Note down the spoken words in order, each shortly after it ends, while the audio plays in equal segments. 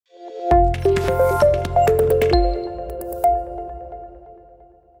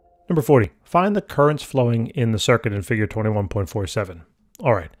Number 40, find the currents flowing in the circuit in figure 21.47.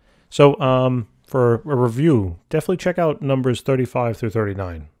 All right, so for a review, definitely check out numbers 35 through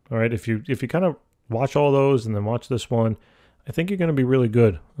 39. All right, if you kind of watch all those and then watch this one, I think you're going to be really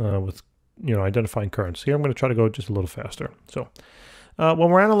good with identifying currents. Here I'm going to try to go just a little faster. So when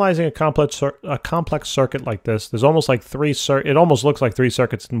we're analyzing a complex circuit like this, there's almost like it almost looks like three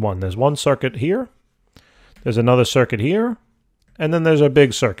circuits in one. There's one circuit here, there's another circuit here, and then there's a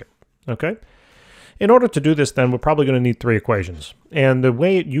big circuit. Okay. In order to do this, then we're probably going to need three equations. And the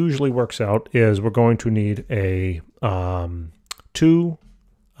way it usually works out is we're going to need a two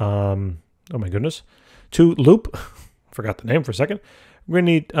loop. Forgot the name for a second. We're going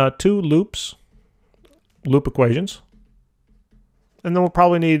to need two loop equations. And then we'll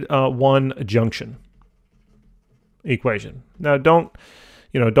probably need one junction equation. Now don't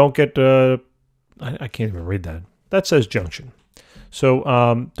get, I can't even read that. That says junction.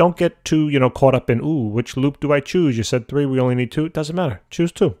 So don't get too, caught up in, ooh, which loop do I choose? You said three, we only need two. It doesn't matter.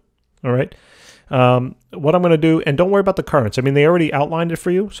 Choose two. All right. What I'm going to do, and don't worry about the currents. I mean, they already outlined it for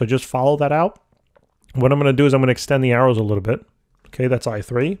you, so just follow that out. What I'm going to do is I'm going to extend the arrows a little bit. Okay, that's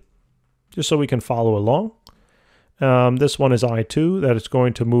I3, just so we can follow along. This one is I2, that it's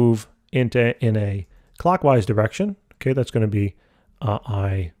going to move in a clockwise direction. Okay, that's going to be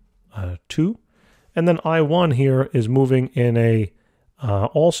I2. And then I1 here is moving in a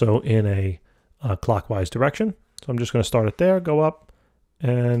also in a clockwise direction. So I'm just going to start it there, go up,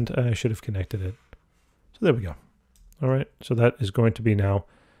 and I should have connected it. So there we go. All right, so that is going to be now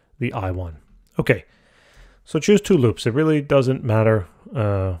the I1. Okay, so choose two loops. It really doesn't matter.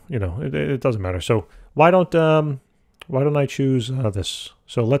 It doesn't matter. So why don't I choose this?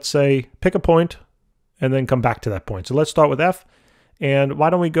 So let's say pick a point and then come back to that point. So let's start with F. And why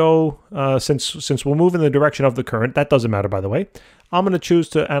don't we go, since we'll move in the direction of the current, that doesn't matter, by the way. I'm going to choose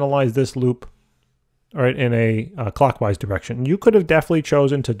to analyze this loop, all right, in a clockwise direction. You could have definitely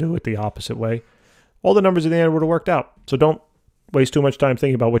chosen to do it the opposite way. All the numbers in the end would have worked out. So don't waste too much time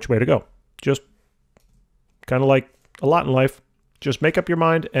thinking about which way to go. Just kind of like a lot in life, just make up your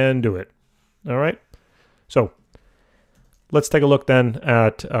mind and do it. All right? So let's take a look then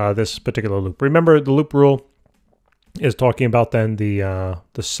at this particular loop. Remember, the loop rule is talking about then the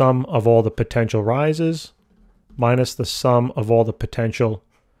sum of all the potential rises minus the sum of all the potential,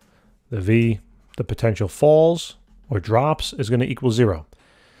 the potential falls or drops is going to equal 0.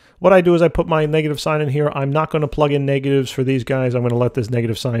 What I do is I put my negative sign in here. I'm not going to plug in negatives for these guys. I'm going to let this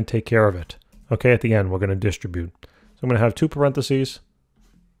negative sign take care of it. Okay, at the end, we're going to distribute. So I'm going to have two parentheses.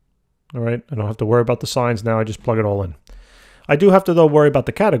 All right, I don't have to worry about the signs now. I just plug it all in. I do have to, though, worry about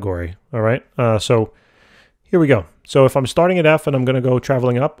the category. All right, so here we go. So if I'm starting at F and I'm going to go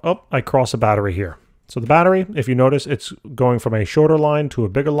traveling up, I cross a battery here. So the battery, if you notice, it's going from a shorter line to a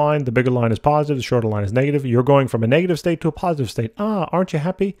bigger line. The bigger line is positive, the shorter line is negative. You're going from a negative state to a positive state. Ah, aren't you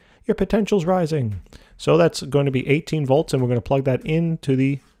happy? Your potential's rising. So that's going to be 18 volts, and we're going to plug that into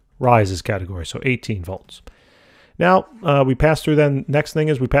the rises category, so 18 volts. Now, we pass through then, next thing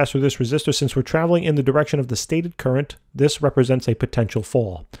is we pass through this resistor. Since we're traveling in the direction of the stated current, this represents a potential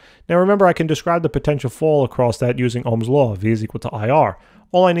fall. Now remember, I can describe the potential fall across that using Ohm's law, V is equal to IR.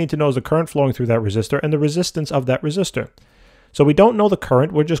 All I need to know is the current flowing through that resistor and the resistance of that resistor. So we don't know the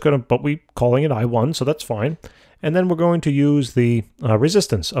current, but we're calling it I1, so that's fine. And then we're going to use the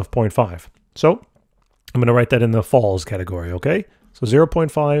resistance of 0.5. So I'm going to write that in the falls category, okay? So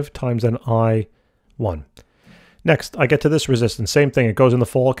 0.5 times an I1. Next, I get to this resistance. Same thing. It goes in the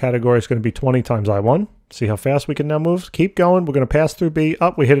fall category. It's going to be 20 times I1. See how fast we can now move? Keep going. We're going to pass through B.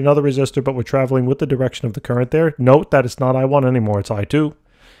 Up, we hit another resistor, but we're traveling with the direction of the current there. Note that it's not I1 anymore. It's I2.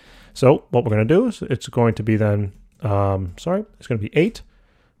 So what we're going to do is it's going to be then, it's going to be 8.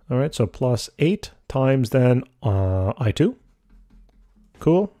 All right, so plus 8 times then I2.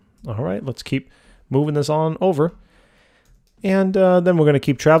 Cool. All right, let's keep moving this on over. And then we're going to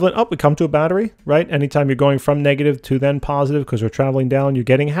keep traveling up. We come to a battery, right? Anytime you're going from negative to then positive because we're traveling down, you're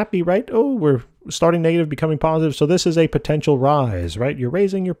getting happy, right? Oh, we're starting negative, becoming positive. So this is a potential rise, right? You're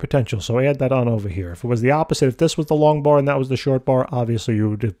raising your potential. So add that on over here. If it was the opposite, if this was the long bar and that was the short bar, obviously you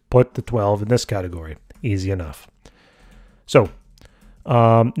would put the 12 in this category. Easy enough. So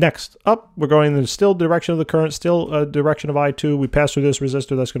next up, we're going in the still direction of the current, still a direction of I2. We pass through this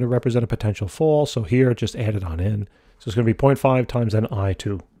resistor. That's going to represent a potential fall. So here, just add it on in. So it's going to be 0.5 times an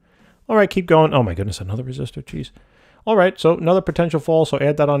I2. All right, keep going. Oh my goodness, another resistor, geez. All right, so another potential fall, so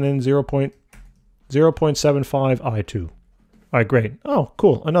add that on in 0.075 I2. All right, great. Oh,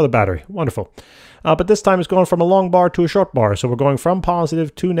 cool. Another battery. Wonderful. But this time it's going from a long bar to a short bar. So we're going from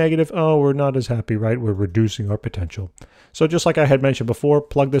positive to negative. Oh, we're not as happy, right? We're reducing our potential. So just like I had mentioned before,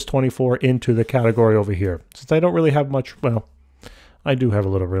 plug this 24 into the category over here. Since I don't really have much, well, I do have a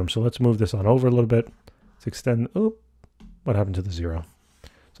little room. So let's move this on over a little bit. Let's extend, oop, what happened to the 0?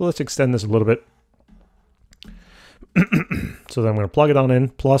 So let's extend this a little bit. So then I'm going to plug it on in,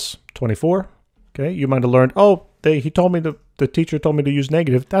 plus 24. Okay, you might have learned, oh, the teacher told me to use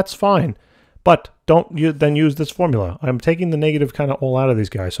negative. That's fine. But don't then use this formula. I'm taking the negative kind of all out of these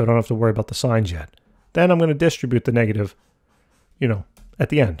guys, so I don't have to worry about the signs yet. Then I'm going to distribute the negative, at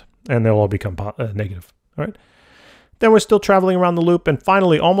the end, and they'll all become negative. All right. Then we're still traveling around the loop, and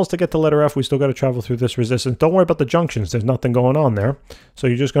finally, almost to get to letter F, we still got to travel through this resistance. Don't worry about the junctions. There's nothing going on there. So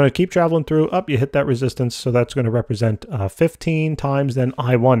you're just going to keep traveling through. Up, you hit that resistance, so that's going to represent 15 times then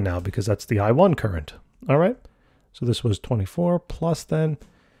I1 now, because that's the I1 current. All right. So this was 24 plus then,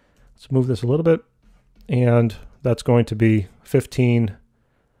 let's move this a little bit, and that's going to be 15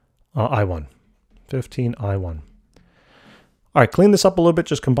 I1. 15 I1. All right, clean this up a little bit,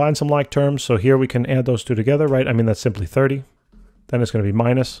 just combine some like terms. So here we can add those two together, right? I mean, that's simply 30. Then it's going to be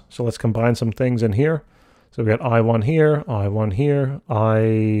minus. So let's combine some things in here. So we got I1 here, I1 here,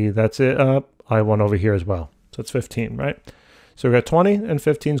 that's it, I1 over here as well. So it's 15, right? So we got 20 and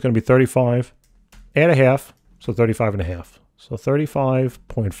 15 is going to be 35. Add a half, so 35 and a half. So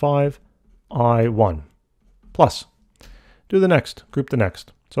 35.5 I1 plus. Do the next, group the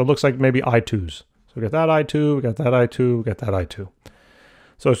next. So it looks like maybe I2s. So we got that I2, we got that I2, we got that I2.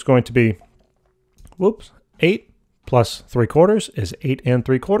 So it's going to be, 8 plus 3/4 is 8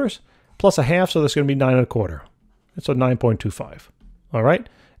 3/4 plus a half, so that's going to be 9 1/4. It's a 9.25. All right,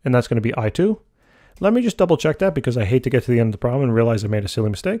 and that's going to be I2. Let me just double check that because I hate to get to the end of the problem and realize I made a silly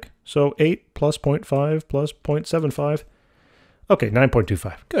mistake. So 8 plus 0.5 plus 0.75. Okay,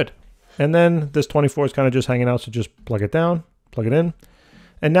 9.25. Good. And then this 24 is kind of just hanging out, so just plug it down, plug it in.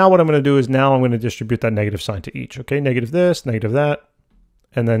 And now what I'm going to do is now I'm going to distribute that negative sign to each. Okay, negative this, negative that,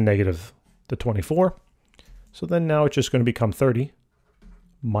 and then negative the 24. So then now it's just going to become 30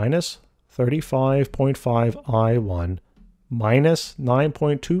 minus 35.5 I1 minus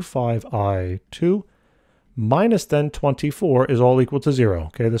 9.25 I2 minus then 24 is all equal to 0.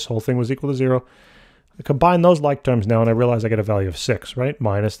 Okay, this whole thing was equal to 0. I combine those like terms now and I realize I get a value of 6, right?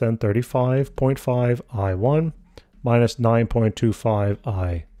 Minus then 35.5 I1 minus 9.25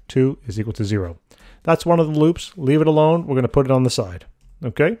 I2 is equal to 0. That's one of the loops. Leave it alone. We're going to put it on the side.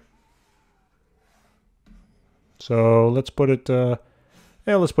 Okay? So let's put it,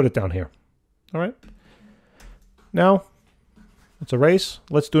 let's put it down here. All right? Now, let's erase.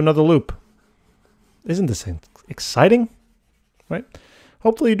 Let's do another loop. Isn't this exciting? Right?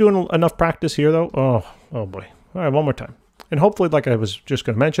 Hopefully you're doing enough practice here, though. Oh boy. All right, one more time. And hopefully, like I was just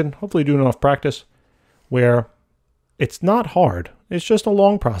going to mention, hopefully you're doing enough practice where it's not hard. It's just a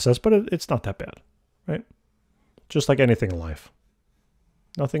long process, but it's not that bad, right? Just like anything in life.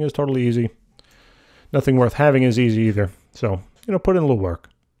 Nothing is totally easy. Nothing worth having is easy either. So, put in a little work.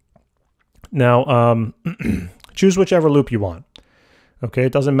 Now, choose whichever loop you want. Okay,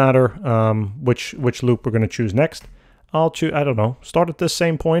 it doesn't matter which loop we're going to choose next. I'll choose, I don't know, start at this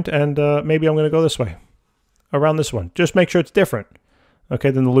same point and maybe I'm going to go this way, around this one. Just make sure it's different,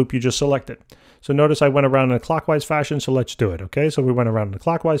 okay, than the loop you just selected. So notice I went around in a clockwise fashion, so let's do it, okay? So we went around in a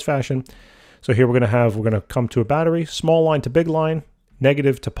clockwise fashion. So here we're going to come to a battery, small line to big line,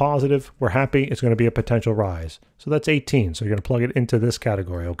 negative to positive. We're happy. It's going to be a potential rise. So that's 18. So you're going to plug it into this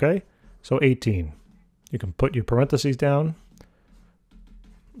category, okay? So 18. You can put your parentheses down.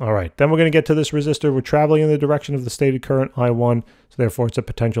 All right, then we're going to get to this resistor. We're traveling in the direction of the stated current, I1, so therefore it's a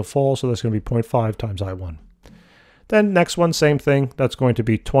potential fall, so that's going to be 0.5 times I1. Then next one, same thing. That's going to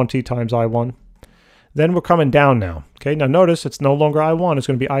be 20 times I1. Then we're coming down now. Okay, now notice it's no longer I1. It's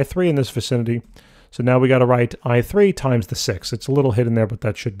going to be I3 in this vicinity. So now we got to write I3 times the 6. It's a little hidden there, but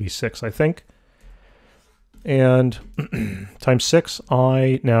that should be 6, I think. And times 6,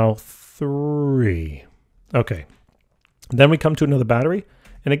 now 3. Okay. Then we come to another battery.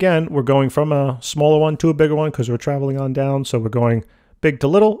 And again, we're going from a smaller one to a bigger one because we're traveling on down. So we're going big to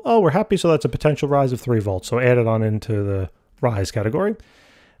little. Oh, we're happy. So that's a potential rise of 3 volts. So add it on into the rise category.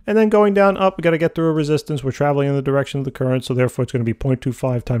 And then going down up, we got to get through a resistance. We're traveling in the direction of the current. So therefore, it's going to be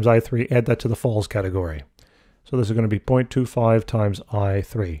 0.25 times I3. Add that to the falls category. So this is going to be 0.25 times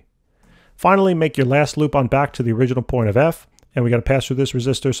I3. Finally, make your last loop on back to the original point of F. And we got to pass through this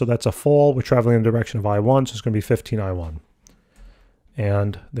resistor. So that's a fall. We're traveling in the direction of I1. So it's going to be 15 I1.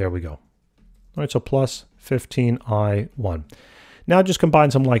 And there we go. All right, so plus 15 I1. Now just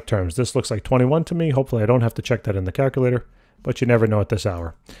combine some like terms. This looks like 21 to me. Hopefully I don't have to check that in the calculator. but you never know at this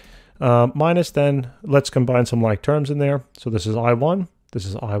hour. Minus then, let's combine some like terms in there. So this is I1, this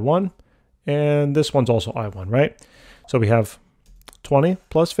is I1, and this one's also I1, right? So we have 20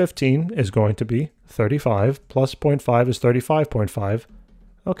 plus 15 is going to be 35, plus 0.5 is 35.5.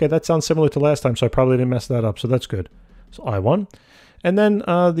 Okay, that sounds similar to last time, so I probably didn't mess that up, so that's good. So I1. And then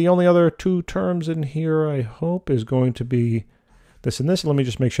the only other two terms in here, I hope, is going to be this and this. Let me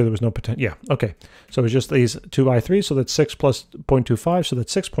just make sure there was no potential. Yeah, okay. So it's just these two I3, so that's 6 plus 0.25, so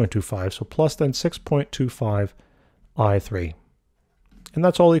that's 6.25. So plus then 6.25 I3. And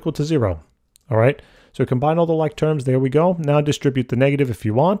that's all equal to 0. All right, so combine all the like terms. There we go. Now distribute the negative if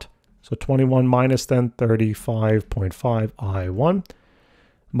you want. So 21 minus then 35.5 I1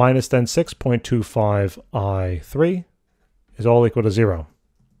 minus then 6.25 I3 is all equal to 0.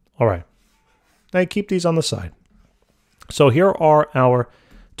 All right, now keep these on the side. So here are our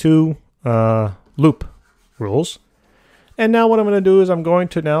two loop rules. And now what I'm going to do is I'm going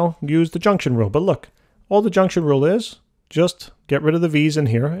to now use the junction rule. But look, all the junction rule is just get rid of the V's in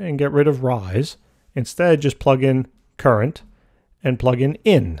here and get rid of rise. Instead, just plug in current and plug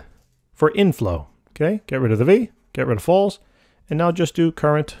in for inflow. Okay, get rid of the V, get rid of falls, and now just do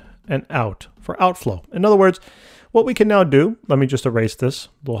current and out for outflow. In other words, what we can now do, let me just erase this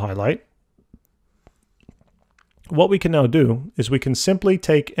little highlight. What we can now do is we can simply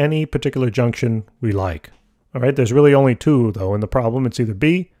take any particular junction we like. All right, there's really only two though in the problem. It's either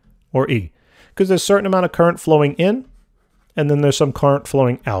B or E, because there's a certain amount of current flowing in and then there's some current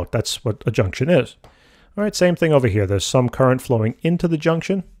flowing out. That's what a junction is. All right, same thing over here. There's some current flowing into the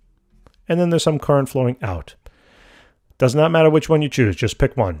junction and then there's some current flowing out. Does not matter which one you choose, just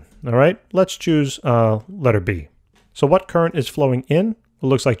pick one. All right, let's choose letter B. So what current is flowing in? It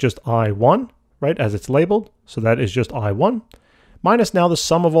looks like just I1, right, as it's labeled. So that is just I1, minus now the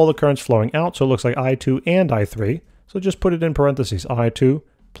sum of all the currents flowing out. So it looks like I2 and I3. So just put it in parentheses. I2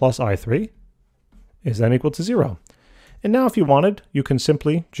 plus I3 is then equal to 0. And now if you wanted, you can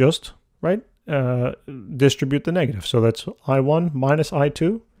simply just, right, distribute the negative. So that's I1 minus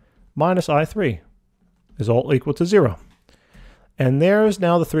I2 minus I3 is all equal to 0. And there's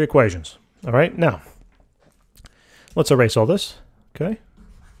now the three equations. All right, now let's erase all this, okay?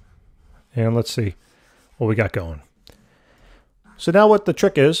 And let's see what we got going. So now what the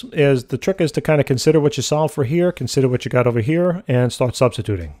trick is to kind of consider what you solve for here, consider what you got over here, and start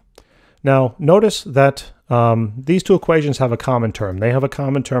substituting. Now notice that these two equations have a common term. They have a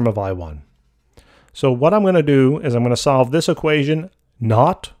common term of I1. So what I'm going to do is I'm going to solve this equation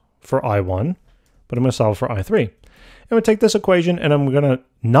not for I1, but I'm going to solve it for I3. I'm going to take this equation and I'm going to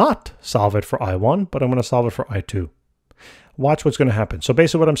not solve it for I1, but I'm going to solve it for I2. Watch what's going to happen. So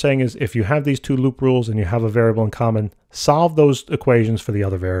basically what I'm saying is if you have these two loop rules and you have a variable in common, solve those equations for the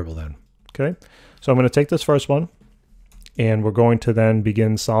other variable then. Okay, so I'm going to take this first one and we're going to then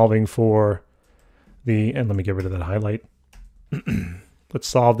begin solving for the, and let me get rid of that highlight. Let's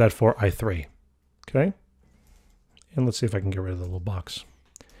solve that for I3. Okay, and let's see if I can get rid of the little box.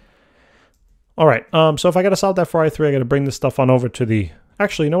 All right, so if I got to solve that for I3, I got to bring this stuff on over to the,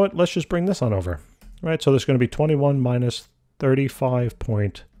 actually, you know what? Let's just bring this on over. All right, so there's going to be 21 minus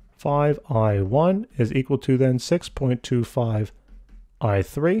 35.5 I1 is equal to then 6.25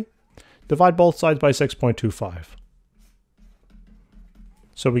 I3. Divide both sides by 6.25.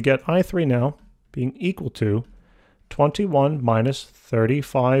 So we get I3 now being equal to 21 minus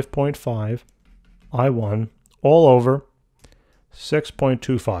 35.5 I1 all over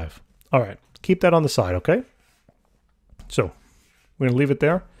 6.25. All right, keep that on the side, okay? So we're going to leave it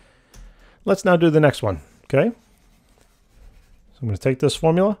there. Let's now do the next one, okay? So I'm going to take this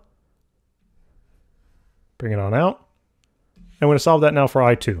formula, bring it on out, and I'm going to solve that now for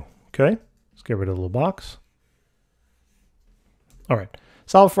I2, okay? Let's get rid of the little box. All right,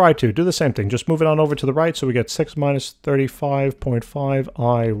 solve for I2. Do the same thing. Just move it on over to the right, so we get 6 minus 35.5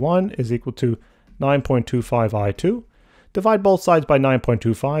 I1 is equal to 9.25 I2. Divide both sides by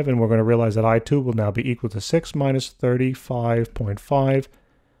 9.25, and we're going to realize that I2 will now be equal to 6 minus 35.5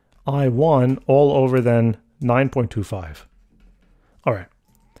 I1 all over then 9.25. All right.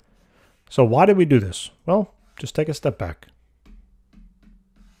 So why did we do this? Well, just take a step back.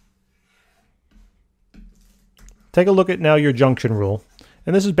 Take a look at now your junction rule.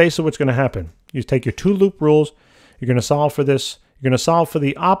 And this is basically what's going to happen. You take your two loop rules. You're going to solve for this. You're going to solve for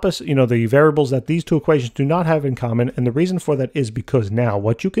the opposite, the variables that these two equations do not have in common. And the reason for that is because now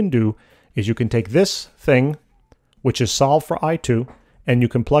what you can do is you can take this thing, which is solved for I2, and you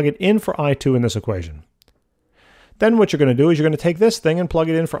can plug it in for I2 in this equation. Then what you're going to do is you're going to take this thing and plug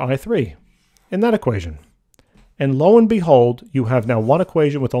it in for I3 in that equation. And lo and behold, you have now one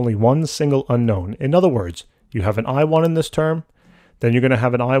equation with only one single unknown. In other words, You have an I1 in this term, then you're going to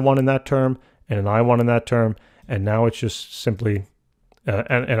have an I1 in that term, and an I1 in that term, and now it's just simply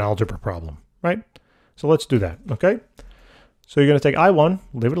an algebra problem, right? So let's do that, okay? So you're going to take I1,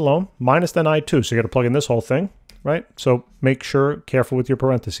 leave it alone, minus then I2. So you got to plug in this whole thing, right? So make sure, careful with your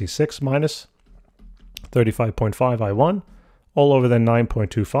parentheses. 6 minus 35.5 I1, all over then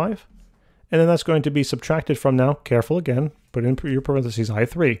 9.25. And then that's going to be subtracted from now, careful again, put in your parentheses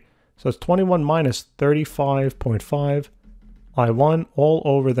I3. So it's 21 minus 35.5 I1, all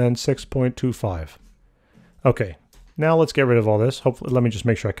over then 6.25. Okay, now let's get rid of all this. Hopefully, let me just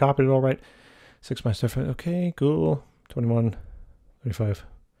make sure I copied it all right. 6 minus 35, okay, cool. 21, 35,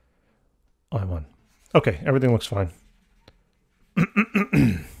 I1. Okay, everything looks fine.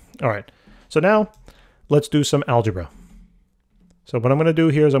 All right, so now let's do some algebra. So what I'm going to do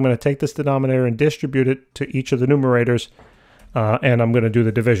here is I'm going to take this denominator and distribute it to each of the numerators, and I'm going to do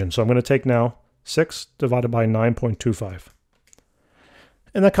the division. So I'm going to take now 6 divided by 9.25.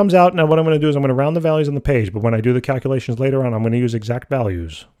 And that comes out. Now what I'm going to do is I'm going to round the values on the page, but when I do the calculations later on, I'm going to use exact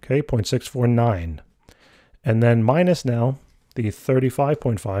values. Okay, 0.649. And then minus now the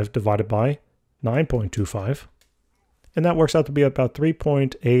 35.5 divided by 9.25. And that works out to be about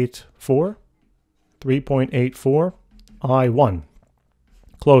 3.84. 3.84 I1.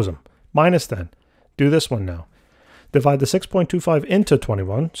 Close them. Minus then. Do this one now. Divide the 6.25 into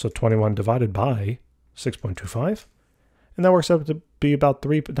 21. So 21 divided by 6.25. And that works out to be about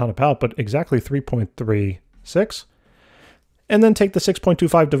exactly 3.36. And then take the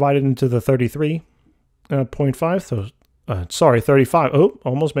 6.25 divided into the 33.5. So, sorry, 35. Oh,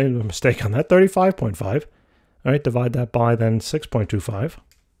 almost made a mistake on that. 35.5. All right, divide that by then 6.25.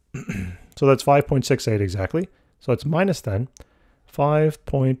 So that's 5.68 exactly. So it's minus then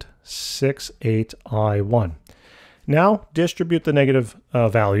 5.68 I1. Now distribute the negative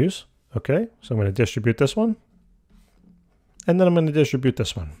values. Okay, so I'm going to distribute this one. And then I'm going to distribute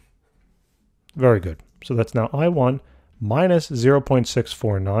this one. Very good. So that's now I1 minus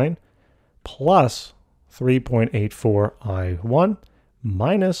 0.649 plus 3.84 I1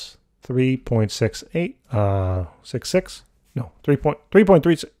 minus 3.66. No,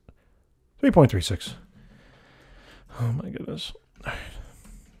 3.36. 3.36. Oh my goodness.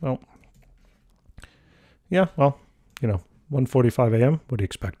 Well, yeah, well, 1:45 a.m. What do you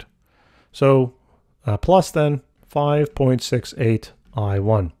expect? So plus then 5.68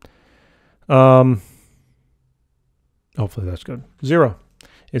 I1. Hopefully that's good. 0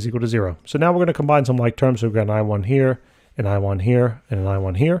 is equal to 0. So now we're going to combine some like terms. So we've got an I1 here, an I1 here, and an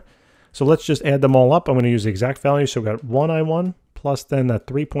I1 here. So let's just add them all up. I'm going to use the exact value. So we've got 1 I1 plus then that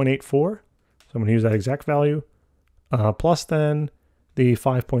 3.84. So I'm going to use that exact value plus then the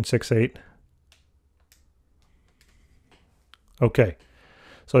 5.68. Okay.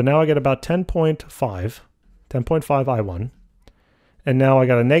 So now I get about 10.5 I1. And now I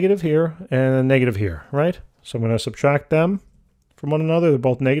got a negative here and a negative here, right? So I'm going to subtract them from one another. They're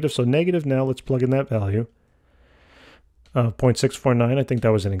both negative. So negative now, let's plug in that value. 0.649, I think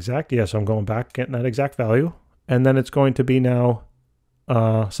that was an exact. Yeah, so I'm going back, getting that exact value. And then it's going to be now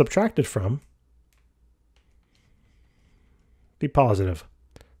subtracted from the positive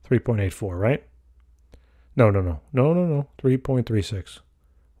 3.84, right? No,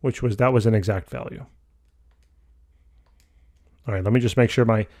 3.36, that was an exact value. All right, let me just make sure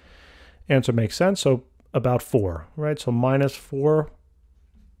my answer makes sense. So about 4, right? So minus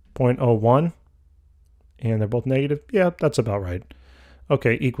 4.01, and they're both negative. Yeah, that's about right.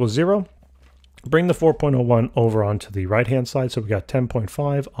 Okay, equals 0. Bring the 4.01 over onto the right-hand side. So we got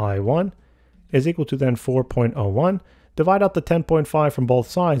 10.5 I1 is equal to then 4.01. Divide out the 10.5 from both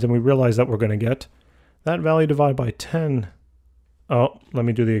sides, and we realize that we're going to get that value divided by 10. Oh, let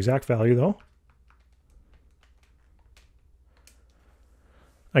me do the exact value, though.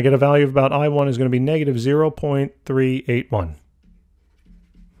 I get a value of about I1 is going to be negative 0.381.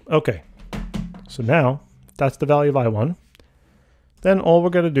 Okay, so now that's the value of I1. Then all we're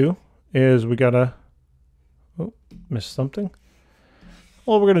going to do is we got to, oh, missed something.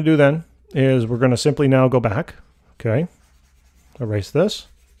 All we're going to do then is we're going to simply now go back. Okay, erase this.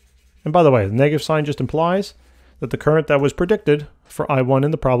 And by the way, the negative sign just implies that the current that was predicted for I1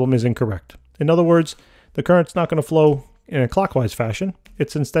 in the problem is incorrect. In other words, the current's not going to flow in a clockwise fashion.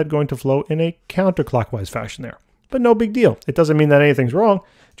 It's instead going to flow in a counterclockwise fashion there. But no big deal. It doesn't mean that anything's wrong.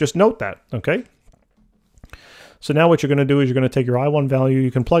 Just note that, okay? So now what you're going to do is you're going to take your I1 value.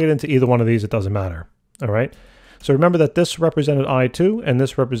 You can plug it into either one of these. It doesn't matter, all right? So remember that this represented I2 and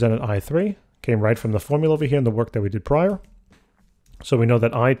this represented I3. Came right from the formula over here in the work that we did prior. So we know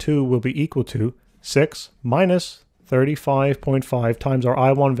that I2 will be equal to 6 minus 35.5 times our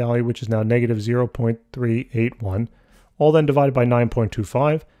I1 value, which is now negative 0.381, all then divided by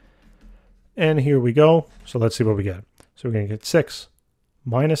 9.25. And here we go. So let's see what we get. So we're going to get 6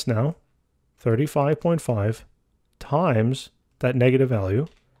 minus now 35.5 times that negative value,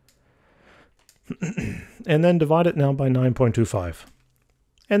 and then divide it now by 9.25.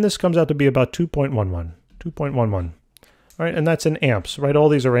 And this comes out to be about 2.11. 2.11. All right, and that's in amps, right? All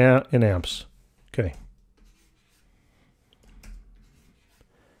these are in amps. Okay.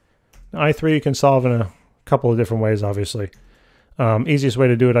 Now, I3 you can solve in a couple of different ways, obviously. Easiest way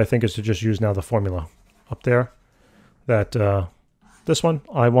to do it, I think, is to just use now the formula up there. That this one,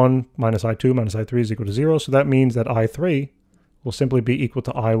 I1 minus I2 minus I3 is equal to 0. So that means that I3 will simply be equal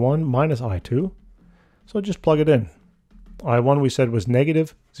to I1 minus I2. So just plug it in. I1 we said was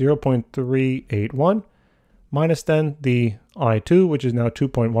negative 0.381 minus then the I2, which is now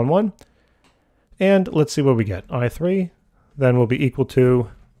 2.11. And let's see what we get. I3 then will be equal to,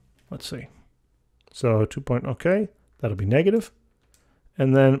 let's see. So 2 point, okay, that'll be negative.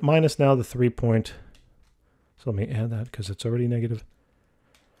 And then minus now the 3 point, so let me add that because it's already negative.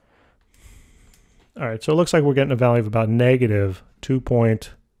 All right, so it looks like we're getting a value of about negative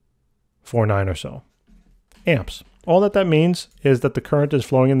 2.49 or so amps. All that means is that the current is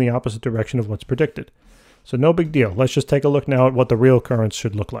flowing in the opposite direction of what's predicted. So no big deal. Let's just take a look now at what the real currents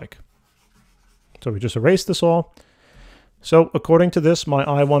should look like. So we just erase this all. So according to this, my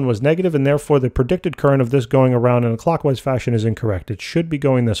I1 was negative, and therefore the predicted current of this going around in a clockwise fashion is incorrect. It should be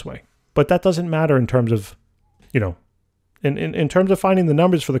going this way. But that doesn't matter in terms of, you know, in terms of finding the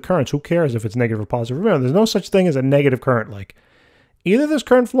numbers for the currents. Who cares if it's negative or positive? Remember, there's no such thing as a negative current. Like, either there's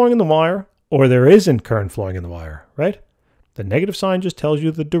current flowing in the wire or there isn't current flowing in the wire, right? The negative sign just tells you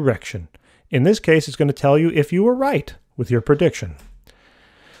the direction. In this case, it's going to tell you if you were right with your prediction.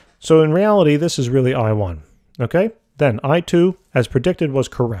 So in reality, this is really I1, okay? Then I2, as predicted, was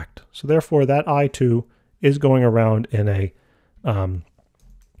correct. So therefore, that I2 is going around in a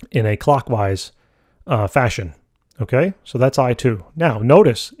clockwise fashion, okay? So that's I2. Now,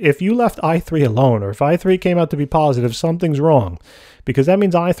 notice, if you left I3 alone, or if I3 came out to be positive, something's wrong, because that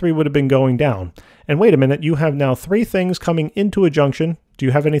means I3 would have been going down. And wait a minute, you have now 3 things coming into a junction. Do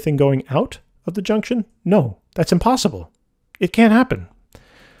you have anything going out of the junction? No, that's impossible. It can't happen.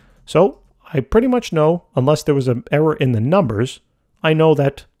 So I pretty much know, unless there was an error in the numbers, I know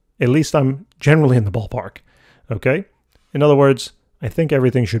that at least I'm generally in the ballpark, okay? In other words, I think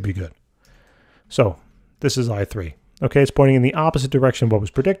everything should be good. So this is I3. Okay, it's pointing in the opposite direction of what was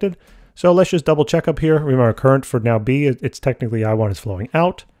predicted. So let's just double check up here. Remember, current for now B, it's technically I1 is flowing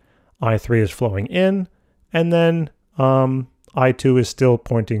out, I3 is flowing in, and then I2 is still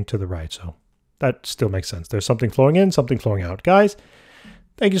pointing to the right. So that still makes sense. There's something flowing in, something flowing out. Guys,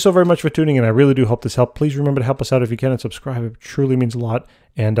 thank you so very much for tuning in. I really do hope this helped. Please remember to help us out if you can and subscribe. It truly means a lot.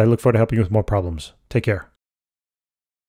 And I look forward to helping you with more problems. Take care.